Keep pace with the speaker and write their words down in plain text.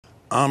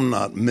I'm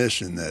not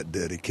missing that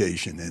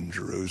dedication in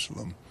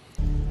Jerusalem.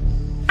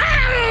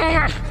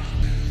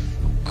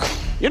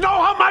 You know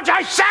how much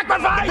I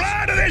sacrificed? The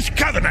blood of this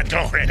covenant,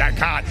 glory to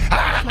God.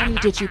 How much money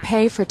did you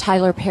pay for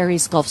Tyler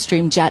Perry's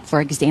Gulfstream jet,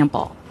 for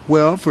example?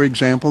 Well, for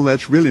example,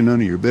 that's really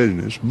none of your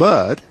business,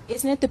 but...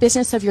 Isn't it the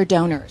business of your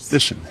donors?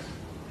 Listen,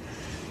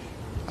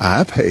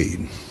 I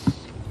paid.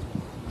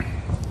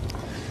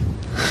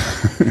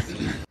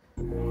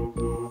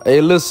 Hey,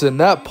 listen,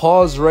 that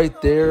pause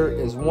right there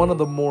is one of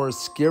the more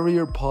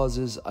scarier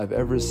pauses I've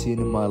ever seen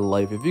in my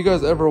life. If you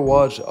guys ever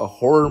watch a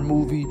horror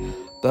movie,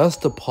 that's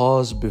the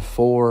pause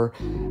before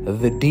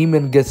the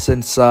demon gets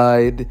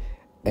inside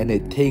and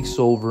it takes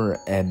over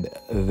and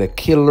the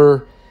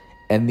killer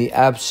and the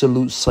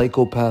absolute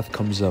psychopath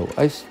comes out.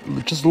 I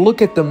just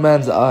look at the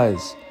man's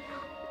eyes.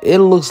 It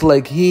looks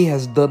like he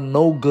has done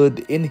no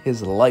good in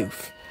his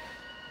life.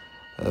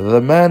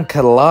 The man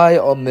can lie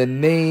on the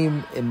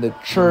name in the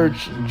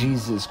church,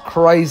 Jesus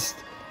Christ,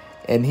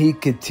 and he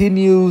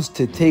continues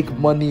to take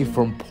money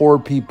from poor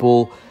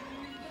people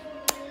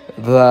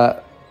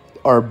that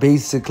are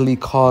basically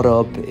caught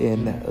up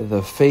in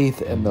the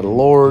faith and the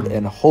Lord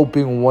and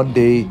hoping one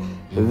day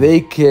they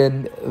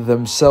can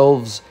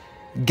themselves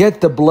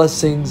get the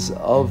blessings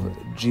of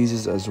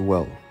Jesus as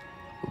well.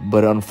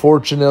 But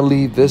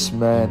unfortunately, this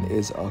man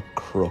is a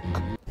crook.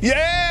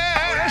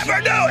 Yes,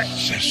 we're doing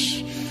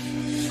it.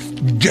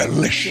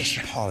 Delicious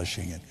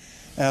polishing it.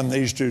 And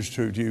these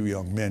two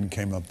young men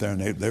came up there, and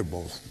they're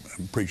both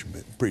preacher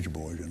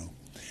boys, you know.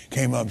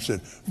 Came up and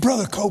said,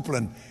 "Brother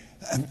Copeland,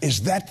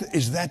 is that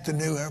the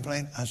new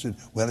airplane?" I said,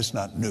 "Well, it's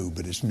not new,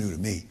 but it's new to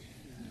me."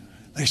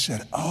 They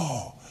said,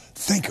 "Oh,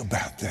 think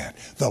about that.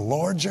 The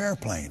Lord's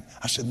airplane."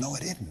 I said, "No,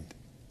 it isn't."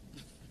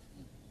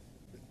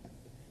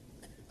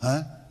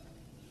 Huh?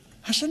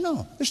 I said,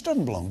 "No, this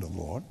doesn't belong to the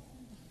Lord.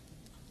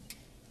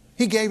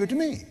 He gave it to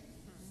me.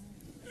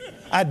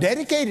 I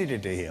dedicated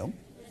it to him,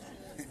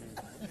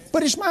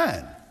 but it's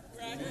mine."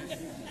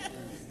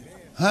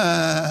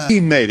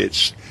 He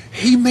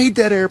made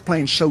that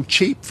airplane so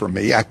cheap for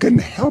me, I couldn't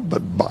help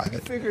but buy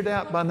it. Figured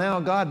out by now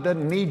God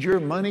doesn't need your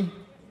money.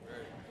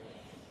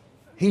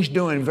 He's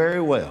doing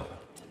very well.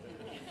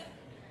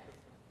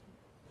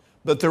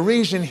 But the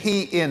reason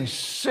he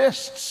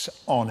insists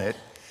on it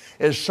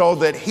is so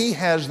that he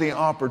has the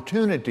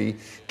opportunity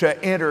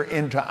to enter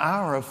into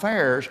our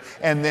affairs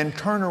and then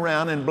turn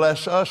around and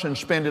bless us and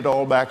spend it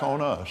all back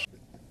on us.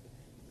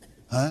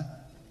 Huh?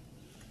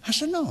 I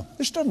said, "No,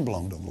 this doesn't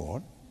belong to the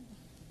Lord.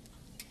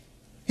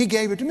 He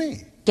gave it to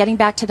me." Getting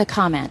back to the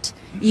comment,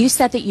 you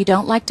said that you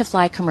don't like to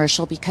fly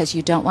commercial because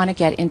you don't want to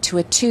get into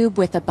a tube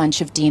with a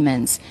bunch of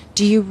demons.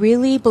 Do you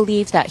really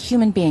believe that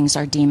human beings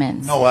are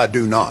demons? No, I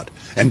do not.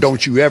 And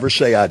don't you ever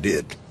say I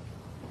did.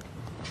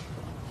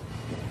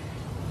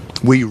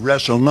 We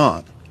wrestle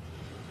not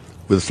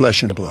with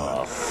flesh and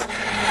blood.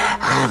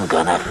 I'm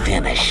gonna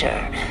finish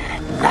her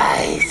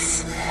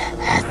nice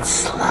and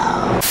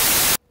slow.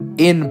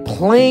 In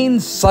plain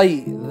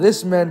sight,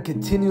 this man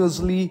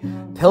continuously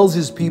tells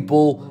his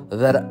people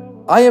that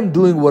I am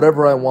doing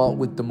whatever I want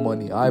with the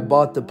money. I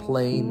bought the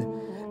plane.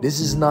 This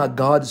is not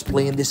God's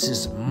plane. This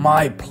is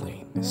my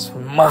plane. It's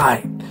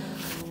mine.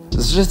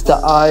 It's just the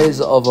eyes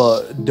of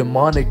a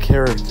demonic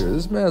character.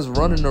 This man's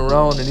running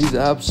around and he's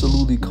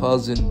absolutely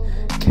causing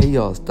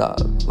chaos.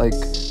 Like,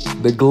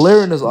 the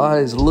glare in his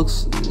eyes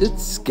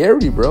it's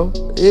scary, bro.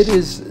 It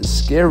is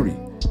scary.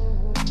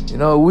 You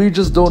know, we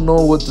just don't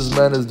know what this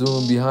man is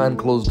doing behind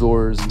closed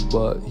doors,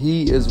 but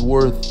he is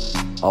worth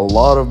a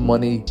lot of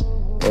money,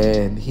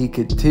 and he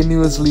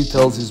continuously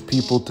tells his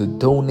people to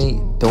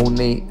donate.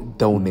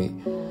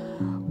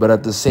 But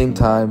at the same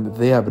time,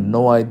 they have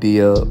no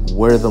idea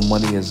where the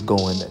money is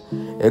going.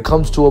 It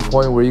comes to a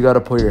point where you got to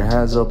put your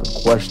hands up and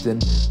question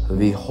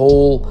the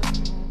whole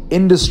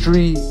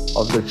industry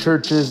of the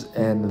churches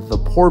and the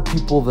poor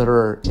people that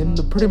are in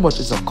pretty much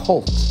it's a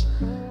cult.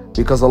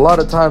 Because a lot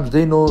of times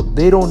they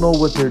don't know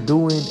what they're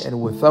doing,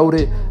 and without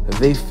it,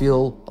 they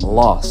feel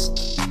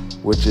lost.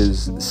 Which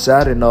is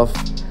sad enough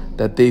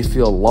that they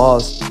feel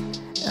lost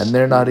and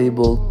they're not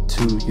able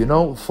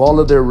to,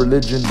 follow their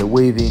religion the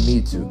way they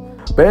need to.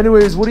 But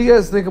anyways, what do you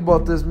guys think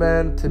about this,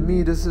 man? To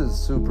me, this is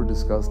super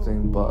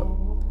disgusting, but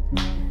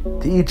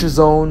to each his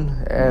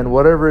own, and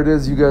whatever it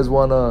is you guys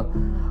want to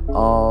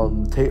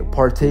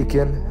partake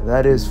in,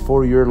 that is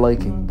for your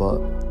liking, but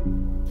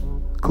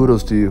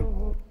kudos to you.